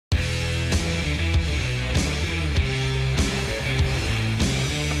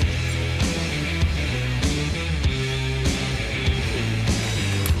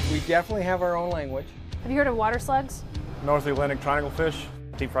definitely have our own language. Have you heard of water slugs? North Atlantic triangle fish.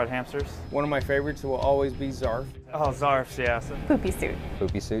 Deep fried hamsters. One of my favorites will always be Zarf. Oh, Zarfs, yeah. Poopy suit.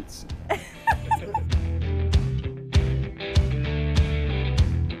 Poopy suits.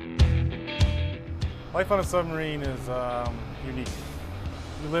 Life on a submarine is unique.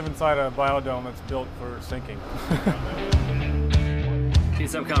 You live inside a biodome that's built for sinking.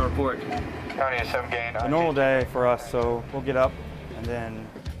 Subcom report. County is 7 gain. A normal day for us, so we'll get up and then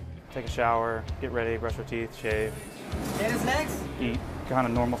take a shower, get ready, brush our teeth, shave. Dennis next. Eat kind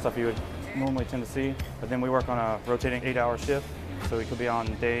of normal stuff you would normally tend to see. But then we work on a rotating 8-hour shift. So you could be on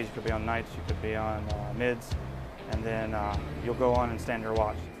days, you could be on nights, you could be on mids. And then you'll go on and stand your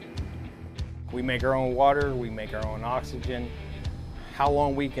watch. We make our own water, we make our own oxygen. How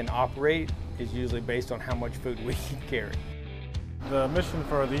long we can operate is usually based on how much food we can carry. The mission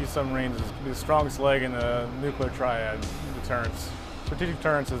for these submarines is to be the strongest leg in the nuclear triad, deterrence. Strategic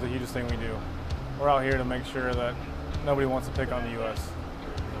deterrence is the hugest thing we do. We're out here to make sure that nobody wants to pick on the U.S.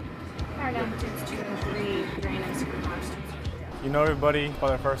 Power down platoons 2 and 3, very nice superpowers. You know everybody by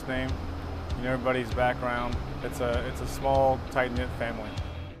their first name. You know everybody's background. It's a small, tight-knit family.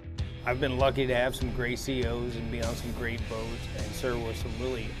 I've been lucky to have some great CEOs and be on some great boats and serve with some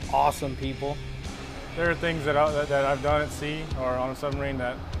really awesome people. There are things that I've done at sea or on a submarine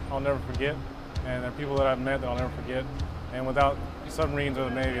that I'll never forget, and there are people that I've met that I'll never forget. And without submarines or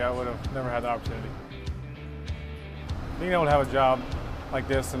the Navy, I would have never had the opportunity. Being able to have a job like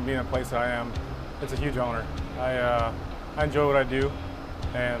this and being in a place that I am, it's a huge honor. I enjoy what I do,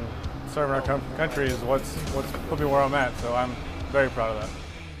 and serving our country is what's put me where I'm at, so I'm very proud of that.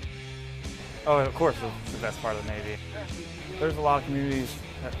 Oh, of course, it's the best part of the Navy. There's a lot of communities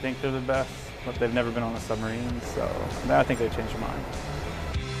that think they're the best, but they've never been on a submarine, so I think they've changed their mind.